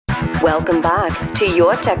Welcome back to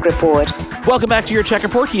Your Tech Report. Welcome back to Your Tech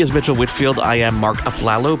Report. He is Mitchell Whitfield. I am Mark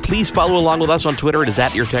Aflalo. Please follow along with us on Twitter. It is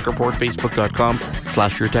at Your Tech Report,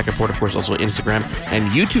 Facebook.com/Your Tech Report, of course, also Instagram, and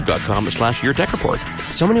YouTube.com/Your Tech Report.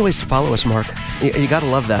 So many ways to follow us, Mark. You got to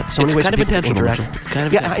love that. So many ways kind for of people to intentional, interact. Mitchell. It's kind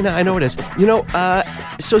of Yeah, I know it is. You know,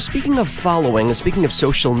 so speaking of following, and speaking of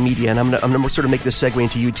social media, and I'm going to sort of make this segue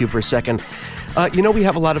into YouTube for a second. You know, we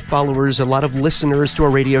have a lot of followers, a lot of listeners to our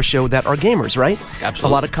radio show that are gamers, right? Absolutely.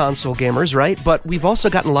 A lot of console gamers, right? But we've also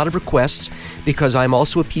gotten a lot of requests because I'm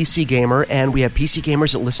also a PC gamer, and we have PC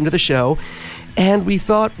gamers that listen to the show. And we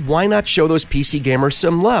thought, why not show those PC gamers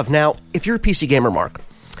some love? Now, if you're a PC gamer, Mark,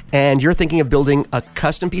 and you're thinking of building a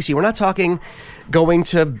custom PC, we're not talking going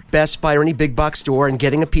to Best Buy or any big box store and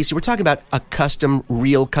getting a PC. We're talking about a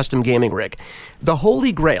real custom gaming rig. The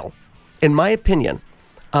holy grail, in my opinion,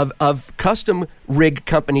 of custom rig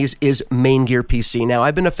companies is Maingear PC. Now,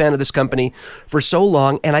 I've been a fan of this company for so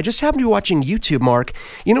long, and I just happened to be watching YouTube, Mark.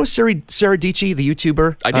 You know Sarah Dici, the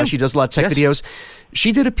YouTuber? I do. She does a lot of tech videos.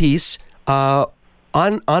 She did a piece on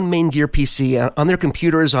Maingear PC, on their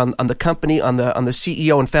computers, on the company, on the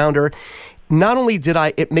CEO and founder. Not only did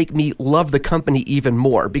it make me love the company even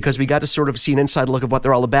more because we got to sort of see an inside look of what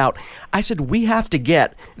they're all about, I said, we have to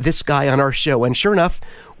get this guy on our show. And sure enough,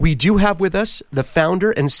 we do have with us the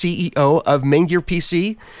founder and CEO of Maingear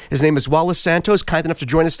PC. His name is Wallace Santos, kind enough to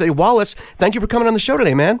join us today. Wallace, thank you for coming on the show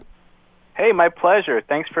today, man. Hey, my pleasure.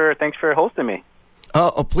 Thanks for hosting me.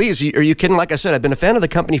 Oh, please. Are you kidding? Like I said, I've been a fan of the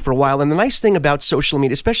company for a while. And the nice thing about social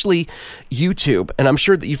media, especially YouTube, and I'm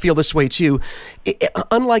sure that you feel this way too,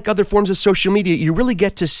 unlike other forms of social media, you really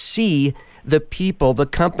get to see the people, the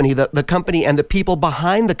company, the company and the people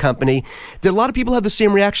behind the company. Did a lot of people have the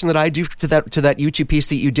same reaction that I do to that YouTube piece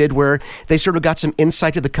that you did where they sort of got some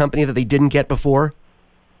insight to the company that they didn't get before?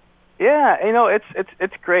 Yeah, you know, it's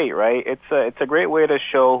great, right? It's a great way to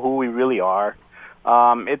show who we really are.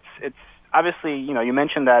 It's obviously, you know, you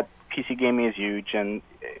mentioned that PC gaming is huge, and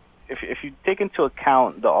if you take into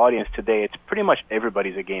account the audience today, it's pretty much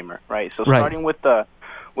everybody's a gamer, right? So starting with the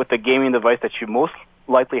gaming device that you most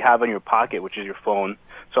likely have in your pocket, which is your phone.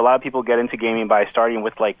 So a lot of people get into gaming by starting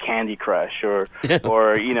with like Candy Crush or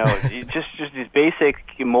you know, just these basic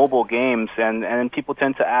mobile games, and people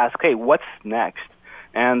tend to ask, hey, what's next?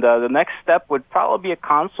 And the next step would probably be a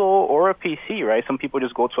console or a PC, right? Some people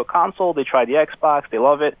just go to a console, they try the Xbox, they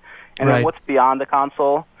love it. And then what's beyond the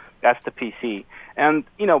console? That's the PC. And,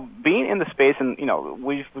 you know, being in the space, and, you know,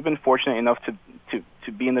 we've been fortunate enough to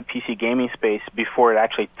be in the PC gaming space before it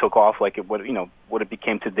actually took off like what it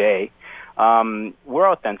became today. We're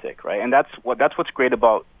authentic, right? And that's what's great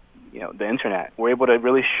about, you know, the internet. We're able to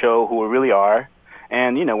really show who we really are.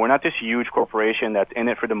 And, you know, we're not this huge corporation that's in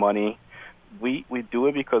it for the money. We do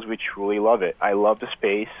it because we truly love it. I love the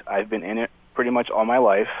space. I've been in it pretty much all my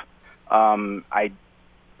life. I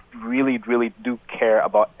really, really do care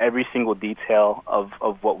about every single detail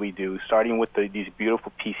of what we do, starting with these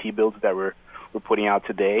beautiful PC builds that we're putting out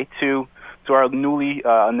today to our newly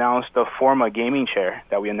announced Forma gaming chair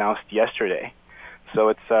that we announced yesterday. So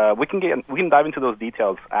it's we can dive into those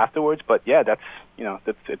details afterwards, but yeah,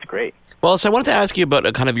 it's great. Well, so I wanted to ask you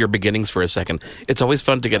about kind of your beginnings for a second. It's always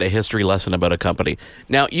fun to get a history lesson about a company.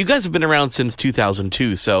 Now, you guys have been around since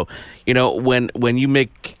 2002, so, you know, when you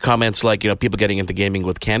make comments like, you know, people getting into gaming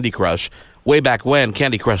with Candy Crush, way back when,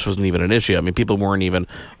 Candy Crush wasn't even an issue. I mean, people weren't even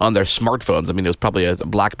on their smartphones. I mean, it was probably a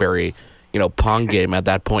BlackBerry, you know, Pong game at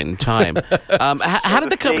that point in time. How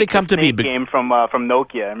did the company come to be? Game from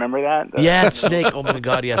Nokia, remember that? Yeah, Snake. Oh my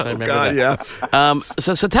God, yes, I remember that. Yeah.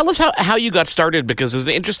 So tell us how you got started, because there's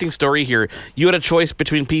an interesting story here. You had a choice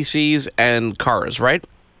between PCs and cars, right?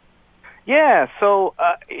 Yeah. So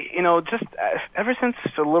you know, just ever since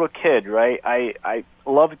a little kid, right? I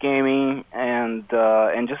love gaming and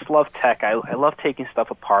just love tech. I love taking stuff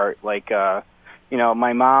apart, like. You know,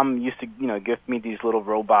 my mom used to, you know, give me these little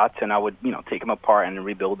robots, and I would, you know, take them apart and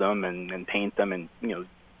rebuild them and paint them and, you know,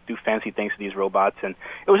 do fancy things to these robots. And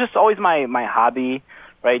it was just always my hobby,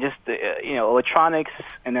 right? Just, you know, electronics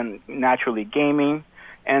and then naturally gaming.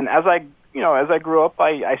 And as I grew up,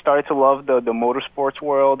 I started to love the motorsports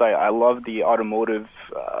world. I love the automotive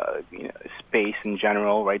you know, space in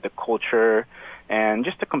general, right? The culture and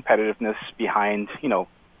just the competitiveness behind, you know,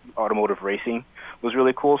 automotive racing was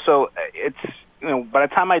really cool. So it's, you know, by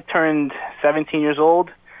the time I turned 17 years old,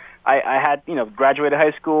 I had, you know, graduated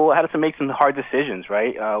high school. I had to make some hard decisions,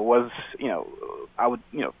 right? I would, you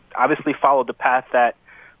know, obviously follow the path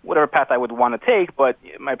whatever path I would want to take, but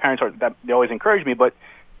my parents they always encouraged me, but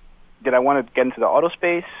did I want to get into the auto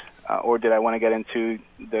space or did I want to get into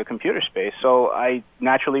the computer space? So I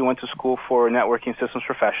naturally went to school for networking systems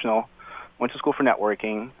professional, went to school for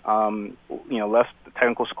networking, left the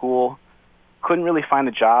technical school, couldn't really find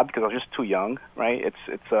a job because I was just too young, right?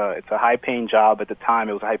 It's a high-paying job at the time.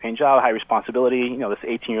 It was a high-paying job, high responsibility. This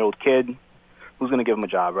 18-year-old kid, who's going to give him a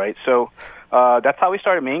job, right? So that's how we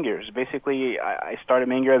started Maingear. Basically, I started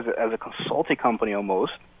Maingear as a consulting company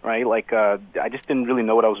almost, right? Like I just didn't really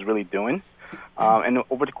know what I was really doing. And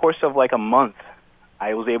over the course of like a month,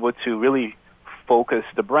 I was able to really focus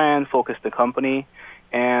the brand, focus the company,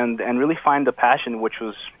 and really find the passion, which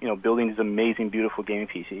was building these amazing, beautiful gaming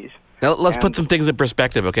PCs. Now let's put some things in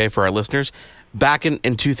perspective, okay, for our listeners. Back in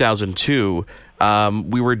 2002,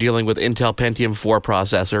 we were dealing with Intel Pentium 4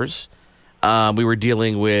 processors. We were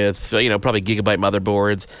dealing with probably gigabyte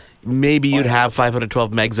motherboards. Maybe you'd have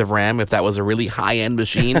 512 megs of RAM if that was a really high-end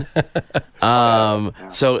machine.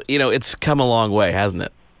 So it's come a long way, hasn't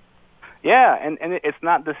it? Yeah, and it's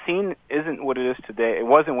not, the scene isn't what it is today. It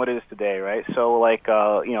wasn't what it is today, right? So like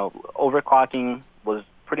overclocking was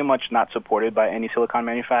pretty much not supported by any silicon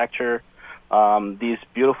manufacturer. These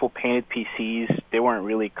beautiful painted PCs, they weren't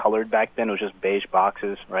really colored back then. It was just beige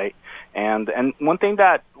boxes, right? And one thing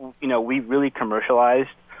that we really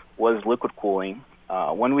commercialized was liquid cooling.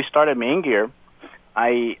 When we started Maingear,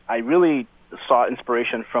 I really saw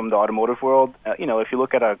inspiration from the automotive world. If you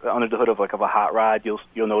look at under the hood of a hot rod,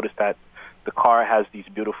 you'll notice that the car has these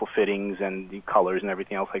beautiful fittings and the colors and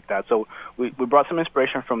everything else like that. So we brought some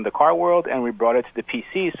inspiration from the car world and we brought it to the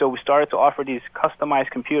PC. So we started to offer these customized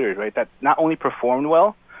computers, right, that not only performed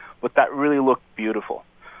well, but that really looked beautiful.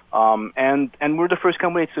 And we're the first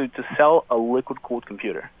company to sell a liquid-cooled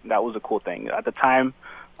computer. That was a cool thing. At the time,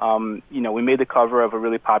 we made the cover of a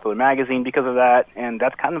really popular magazine because of that, and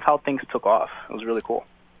that's kind of how things took off. It was really cool.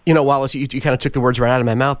 Wallace, you kind of took the words right out of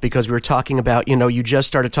my mouth because we were talking about, you just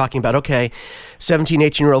started talking about, okay, 17,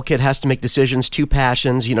 18-year-old kid has to make decisions, two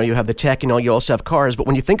passions, you have the tech, you also have cars. But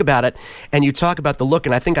when you think about it and you talk about the look,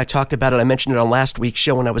 and I think I talked about it, I mentioned it on last week's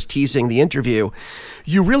show when I was teasing the interview,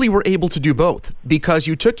 you really were able to do both because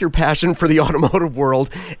you took your passion for the automotive world.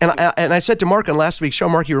 And I said to Mark on last week's show,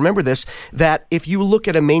 Mark, you remember this, that if you look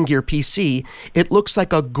at a Maingear PC, it looks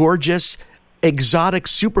like a gorgeous exotic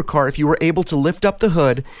supercar if you were able to lift up the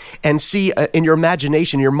hood and see in your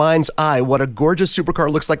imagination, your mind's eye, what a gorgeous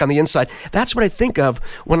supercar looks like on the inside. That's what I think of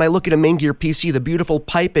when I look at a Maingear PC, the beautiful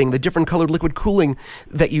piping, the different colored liquid cooling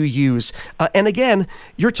that you use. And again,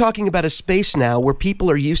 you're talking about a space now where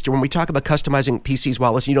people are used to, when we talk about customizing PCs,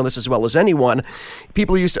 Wallace, you know this as well as anyone,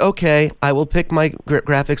 people are used to, okay, I will pick my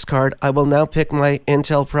graphics card, I will now pick my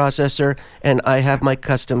Intel processor, and I have my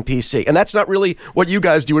custom PC. And that's not really what you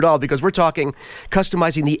guys do at all, because we're talking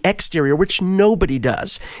customizing the exterior, which nobody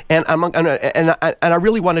does. And I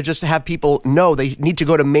really want to just have people know they need to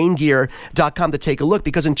go to maingear.com to take a look,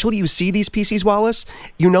 because until you see these PCs, Wallace,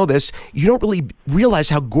 you know this, you don't really realize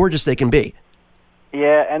how gorgeous they can be.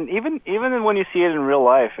 Yeah, and even when you see it in real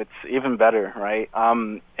life, it's even better, right?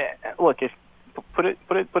 Look, put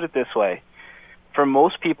it this way. For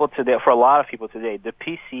most people today, for a lot of people today, the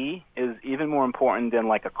PC is even more important than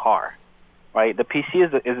like a car. Right, the PC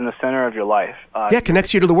is in the center of your life.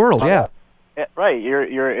 Connects you to the world. Yeah, right.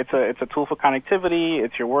 It's a tool for connectivity.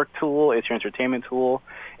 It's your work tool. It's your entertainment tool.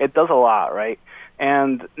 It does a lot, right?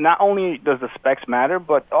 And not only does the specs matter,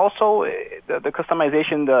 but also the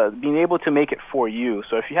customization, being able to make it for you.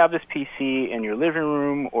 So if you have this PC in your living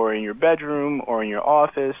room or in your bedroom or in your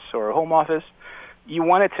office or home office, you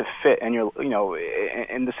want it to fit in your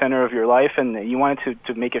in the center of your life, and you want it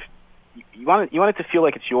to make it. You want it to feel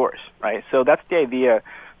like it's yours, right? So that's the idea.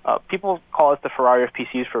 People call it the Ferrari of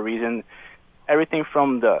PCs for a reason. Everything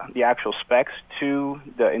from the actual specs to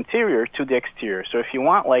the interior to the exterior. So if you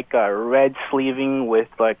want like a red sleeving with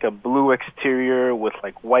like a blue exterior with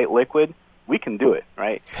like white liquid, we can do it,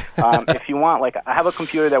 right? If you want, like, I have a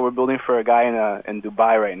computer that we're building for a guy in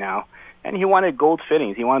Dubai right now, and he wanted gold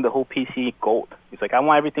fittings. He wanted the whole PC gold. He's like, I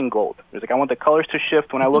want everything gold. He's like, I want the colors to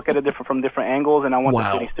shift when I look at it from different angles, and I want the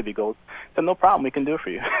fittings to be gold. So no problem, we can do it for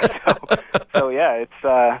you. so yeah, it's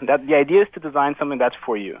that the idea is to design something that's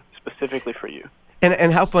for you, specifically for you.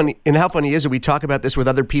 And how funny is it? We talk about this with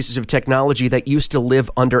other pieces of technology that used to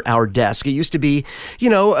live under our desk. It used to be,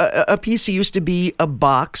 a PC used to be a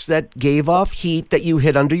box that gave off heat that you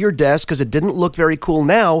hid under your desk because it didn't look very cool.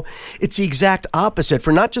 Now it's the exact opposite.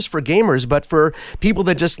 For not just for gamers, but for people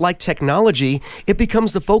that just like technology, it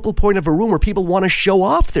becomes the focal point of a room where people want to show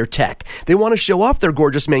off their tech. They want to show off their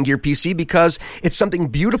gorgeous Maingear PC because it's something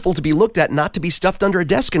beautiful to be looked at, not to be stuffed under a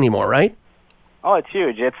desk anymore, right? Oh, it's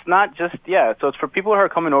huge. It's not just, so it's for people who are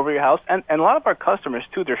coming over your house, and a lot of our customers,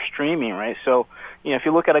 too, they're streaming, right? So, if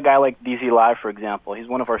you look at a guy like DZ Live, for example, he's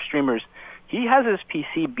one of our streamers. he has his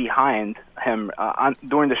PC behind him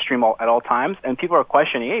during the stream at all times, and people are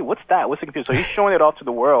questioning, hey, what's that? What's the computer? So he's showing it off to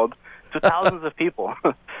the world, to thousands of people.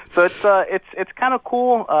 So it's kind of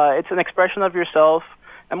cool. It's an expression of yourself,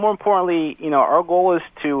 and more importantly, our goal is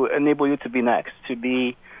to enable you to be next, to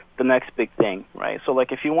be the next big thing, right? So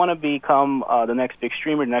like if you want to become the next big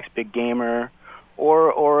streamer, the next big gamer,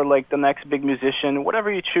 or like the next big musician,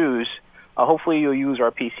 whatever you choose, hopefully you'll use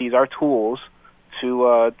our PCs, our tools,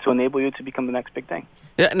 to enable you to become the next big thing.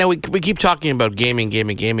 Yeah, now we keep talking about gaming,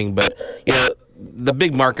 but the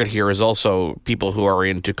big market here is also people who are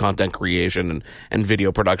into content creation and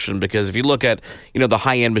video production, because if you look at the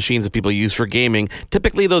high-end machines that people use for gaming,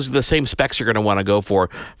 typically those are the same specs you're going to want to go for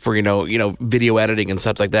video editing and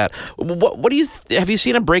stuff like that. What do you have you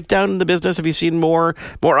seen a breakdown in the business? Have you seen more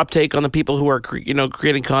uptake on the people who are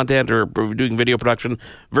creating content or doing video production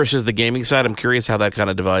versus the gaming side? I'm curious how that kind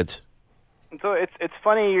of divides. So it's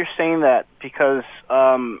funny you're saying that, because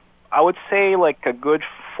I would say like a good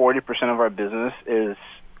 40% of our business is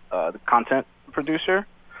the content producer.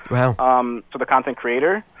 Wow. So the content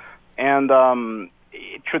creator, and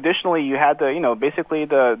traditionally you had basically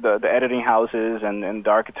the editing houses and the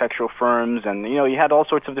architectural firms, and you had all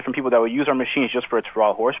sorts of different people that would use our machines just for its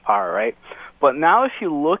raw horsepower, right? But now if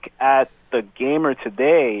you look at the gamer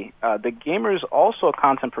today, the gamer is also a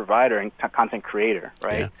content provider and content creator,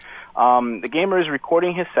 right? Yeah. The gamer is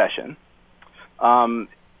recording his session.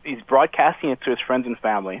 He's broadcasting it to his friends and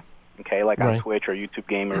family, okay, like on Twitch or YouTube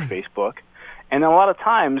Game or Facebook. And then a lot of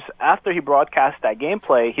times, after he broadcasts that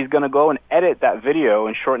gameplay, he's going to go and edit that video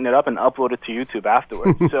and shorten it up and upload it to YouTube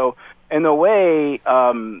afterwards. So, in a way,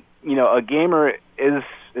 a gamer is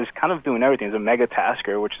kind of doing everything. He's a mega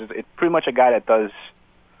tasker, which is pretty much a guy that does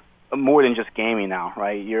more than just gaming now,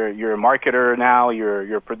 right? You're a marketer now.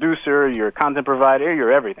 You're a producer. You're a content provider.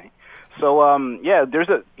 You're everything. So, there's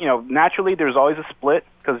naturally there's always a split,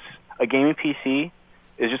 because a gaming PC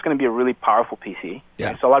is just going to be a really powerful PC. Yeah.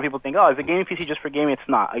 Right? So a lot of people think, is a gaming PC just for gaming? It's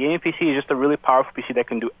not. A gaming PC is just a really powerful PC that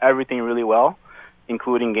can do everything really well,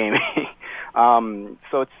 including gaming.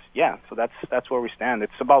 So that's where we stand.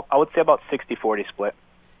 It's I would say about 60-40 split.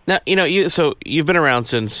 Now, you've been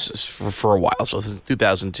around for a while, so since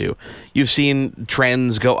 2002. You've seen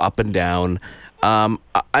trends go up and down. I'm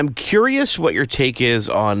curious what your take is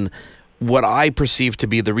on what I perceive to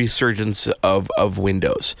be the resurgence of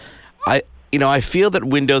Windows. I feel that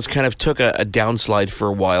Windows kind of took a downslide for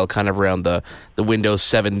a while, kind of around the Windows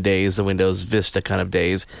 7 days, the Windows Vista kind of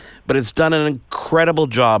days. But it's done an incredible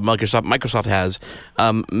job. Microsoft has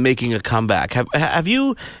making a comeback.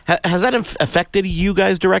 Has that affected you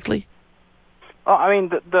guys directly? Oh, I mean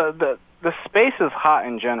the space is hot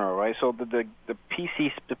in general, right? So the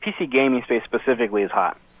PC gaming space specifically is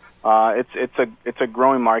hot. It's a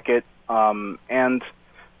growing market, and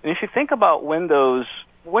if you think about Windows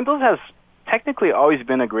has technically always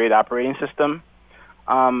been a great operating system.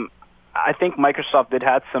 I think Microsoft did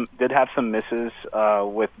have some misses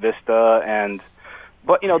with Vista,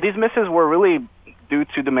 but these misses were really due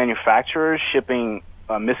to the manufacturers shipping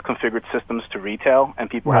misconfigured systems to retail and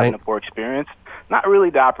people having a poor experience. Not really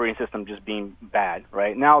the operating system just being bad,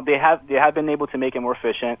 right? Now they have been able to make it more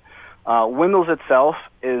efficient. Windows itself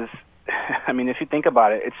is, I mean, if you think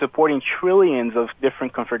about it, it's supporting trillions of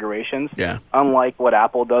different configurations. Yeah. Unlike what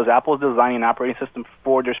Apple does. Apple's designing an operating system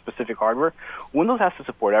for their specific hardware. Windows has to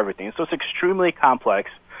support everything, so it's extremely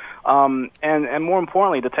complex. And more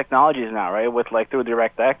importantly, the technologies now, right? With through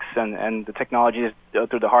DirectX and the technologies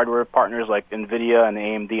through the hardware partners like NVIDIA and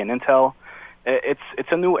AMD and Intel.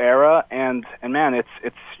 It's a new era, and man,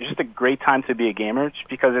 it's just a great time to be a gamer, just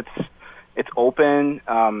because it's open.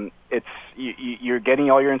 You're getting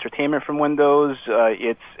all your entertainment from Windows.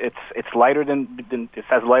 It's lighter than it's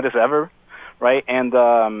as light as ever, right?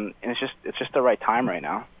 And it's just the right time right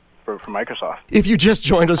now for Microsoft. If you just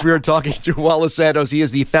joined us, we are talking to Wallace Santos. He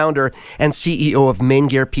is the founder and CEO of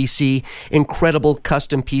Maingear PC, incredible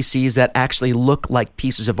custom PCs that actually look like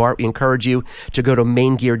pieces of art. We encourage you to go to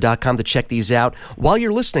maingear.com to check these out while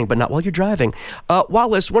you're listening, but not while you're driving.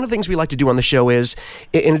 Wallace, one of the things we like to do on the show is,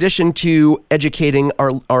 in addition to educating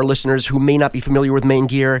our listeners who may not be familiar with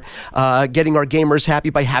Maingear, getting our gamers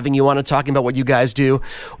happy by having you on and talking about what you guys do,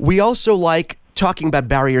 we also like talking about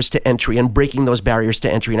barriers to entry and breaking those barriers to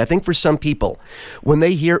entry. And I think for some people, when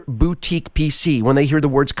they hear boutique PC, when they hear the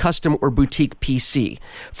words custom or boutique PC,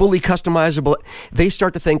 fully customizable, they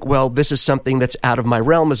start to think, well, this is something that's out of my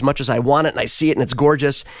realm. As much as I want it and I see it and it's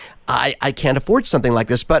gorgeous, I can't afford something like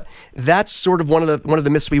this. But that's sort of one of the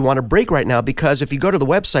myths we want to break right now, because if you go to the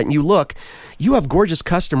website and you look, you have gorgeous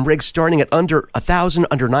custom rigs starting at under $1,000,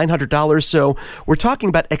 under $900. So we're talking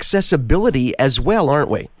about accessibility as well, aren't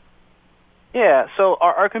we? Yeah, so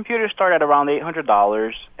our computers start at around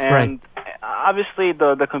 $800, and obviously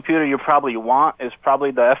the computer you probably want is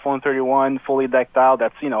probably the F-131 fully decked out.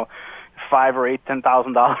 That's $5,000 or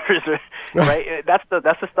 $10,000, right? That's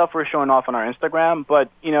the stuff we're showing off on our Instagram. But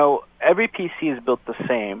every PC is built the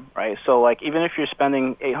same, right? So like even if you're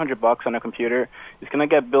spending $800 on a computer, it's gonna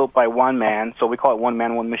get built by one man. So we call it one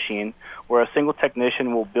man, one machine, where a single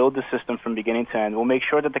technician will build the system from beginning to end. We'll make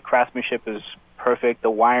sure that the craftsmanship is perfect, the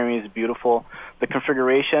wiring is beautiful, the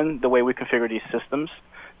configuration, the way we configure these systems,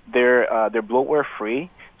 they're bloatware free.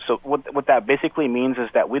 So what that basically means is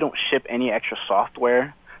that we don't ship any extra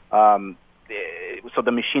software. So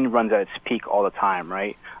the machine runs at its peak all the time,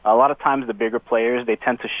 right? A lot of times the bigger players, they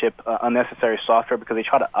tend to ship unnecessary software because they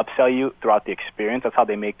try to upsell you throughout the experience. That's how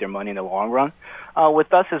they make their money in the long run.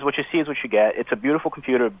 With us, is what you see is what you get. It's a beautiful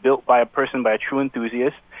computer built by a person, by a true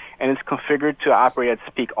enthusiast, and it's configured to operate at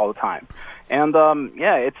its peak all the time. And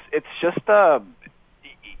it's just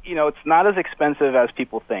it's not as expensive as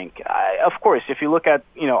people think. Of course, if you look at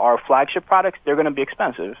our flagship products, they're going to be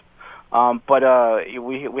expensive. But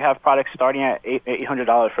we have products starting at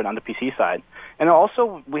 $800 on the PC side. And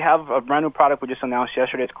also, we have a brand new product we just announced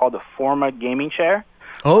yesterday. It's called the Forma Gaming Chair.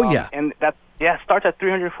 Oh, yeah. And that starts at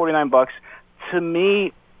 $349. To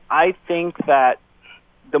me, I think that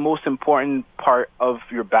the most important part of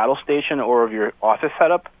your battle station or of your office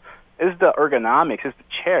setup is the ergonomics, is the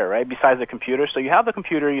chair, right, besides the computer. So you have the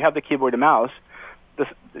computer, you have the keyboard, the mouse.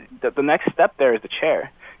 The next step there is the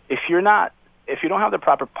chair. If you don't have the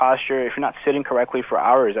proper posture, if you're not sitting correctly for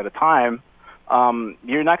hours at a time,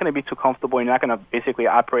 you're not going to be too comfortable. You're not going to basically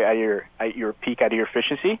operate at your peak, at your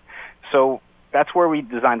efficiency. So that's where we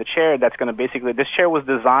designed the chair. That's going to this chair was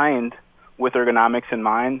designed with ergonomics in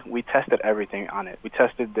mind. We tested everything on it. We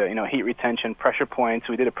tested the heat retention, pressure points.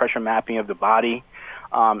 We did a pressure mapping of the body,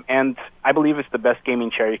 and I believe it's the best gaming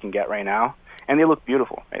chair you can get right now. And they look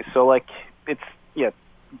beautiful. Right? So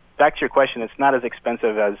back to your question, it's not as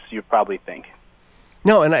expensive as you probably think.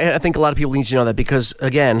 No, and I think a lot of people need to know that because,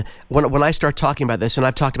 again, when I start talking about this, and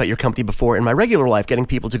I've talked about your company before in my regular life, getting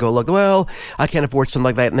people to go, look, well, I can't afford something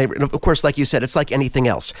like that. And of course, like you said, it's like anything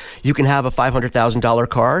else. You can have a $500,000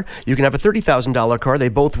 car. You can have a $30,000 car. They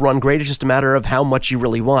both run great. It's just a matter of how much you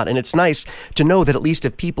really want. And it's nice to know that at least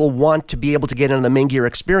if people want to be able to get into the Maingear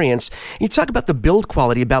experience, you talk about the build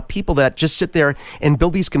quality, about people that just sit there and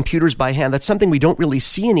build these computers by hand. That's something we don't really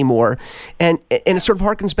see anymore. And it sort of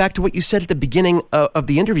harkens back to what you said at the beginning of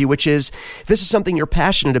the interview, which is this is something you're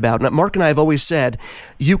passionate about. And Mark and I have always said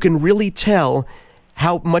you can really tell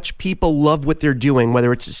how much people love what they're doing,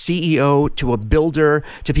 whether it's a CEO to a builder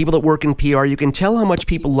to people that work in PR. You can tell how much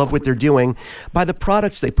people love what they're doing by the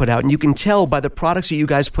products they put out. And you can tell by the products that you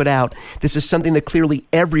guys put out, this is something that clearly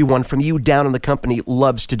everyone from you down in the company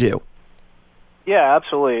loves to do. Yeah,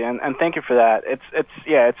 absolutely. And thank you for that.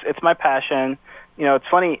 It's my passion. It's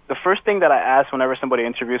funny. The first thing that I ask whenever somebody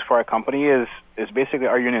interviews for our company is basically,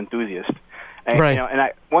 are you an enthusiast? And,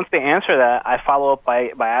 right. Once they answer that, I follow up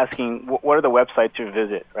by asking, what are the websites to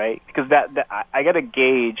visit, right? Because I get to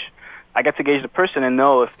gauge the person and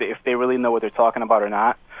know if they really know what they're talking about or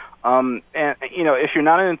not. And if you're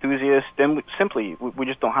not an enthusiast, then we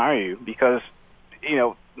just don't hire you because,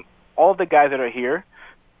 all of the guys that are here,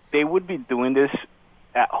 they would be doing this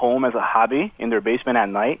at home as a hobby in their basement at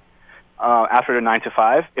night. After their 9 to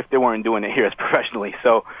 5, if they weren't doing it here as professionally.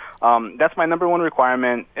 So that's my number one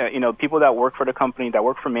requirement. People that work for the company, that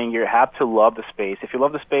work for Maingear, have to love the space. If you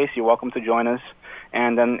love the space, you're welcome to join us,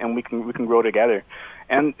 and we can grow together.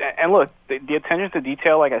 And look, the attention to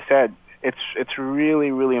detail, like I said, it's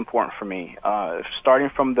really, really important for me.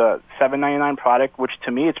 Starting from the $799 product, which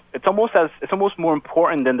to me it's almost more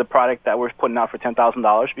important than the product that we're putting out for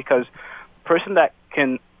 $10,000 because the person that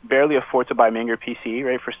can barely afford to buy Maingear PC,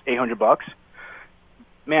 right, for $800.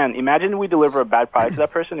 Man, imagine we deliver a bad product to that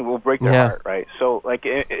person, it will break their heart, right? So,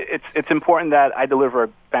 it's important that I deliver a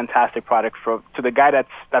fantastic product to the guy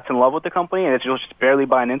that's in love with the company and it's just barely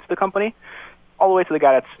buying into the company, all the way to the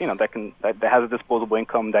guy that has a disposable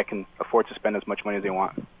income that can afford to spend as much money as they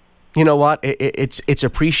want. You know what? It's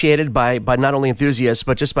appreciated by not only enthusiasts,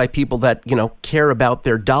 but just by people that, care about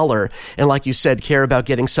their dollar. And like you said, care about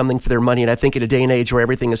getting something for their money. And I think in a day and age where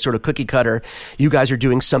everything is sort of cookie cutter, you guys are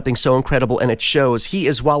doing something so incredible and it shows. He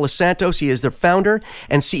is Wallace Santos. He is the founder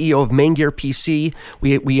and CEO of Maingear PC.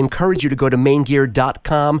 We encourage you to go to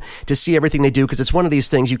maingear.com to see everything they do because it's one of these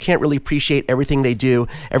things you can't really appreciate everything they do,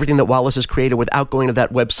 everything that Wallace has created without going to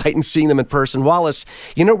that website and seeing them in person. Wallace,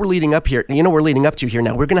 we're leading up to here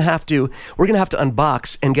now. We're going to have have to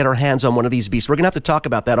unbox and get our hands on one of these beasts. We're going to have to talk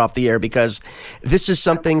about that off the air, because this is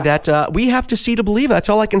something that we have to see to believe. That's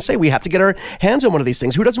all I can say. We have to get our hands on one of these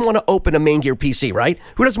things. Who doesn't want to open a Maingear PC, right?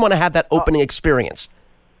 Who doesn't want to have that opening experience?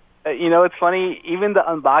 It's funny. Even the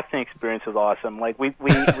unboxing experience is awesome. Like we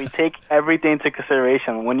take everything into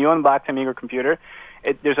consideration. When you unbox a Maingear computer,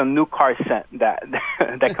 there's a new car scent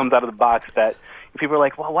that comes out of the box that people are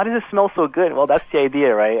like, well, why does it smell so good? Well, that's the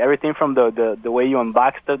idea, right? Everything from the way you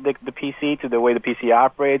unbox the PC to the way the PC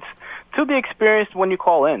operates to the experience when you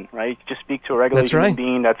call in, right? You just speak to a regular human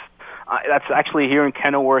being that's actually here in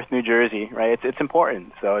Kenilworth, New Jersey, right? It's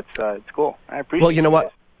important, so it's cool. I appreciate it. Well, you know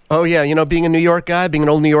what? Oh, yeah. Being a New York guy, being an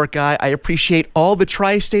old New York guy, I appreciate all the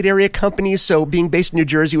tri-state area companies. So being based in New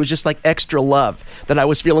Jersey was just like extra love that I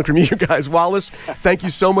was feeling from you guys. Wallace, thank you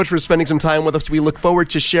so much for spending some time with us. We look forward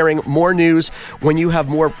to sharing more news when you have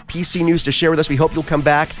more PC news to share with us. We hope you'll come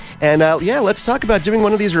back. And let's talk about doing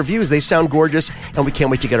one of these reviews. They sound gorgeous, and we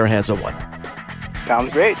can't wait to get our hands on one.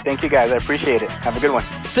 Sounds great. Thank you, guys. I appreciate it. Have a good one.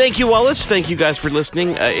 Thank you, Wallace. Thank you guys for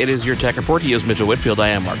listening. It is Your Tech Report. He is Mitchell Whitfield. I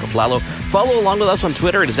am Marco Flallo. Follow along with us on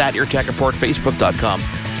Twitter. It is at Your Tech Report,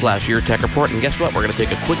 Facebook.com/Your Tech Report. And guess what? We're going to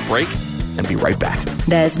take a quick break and be right back.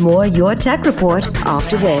 There's more Your Tech Report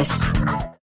after this.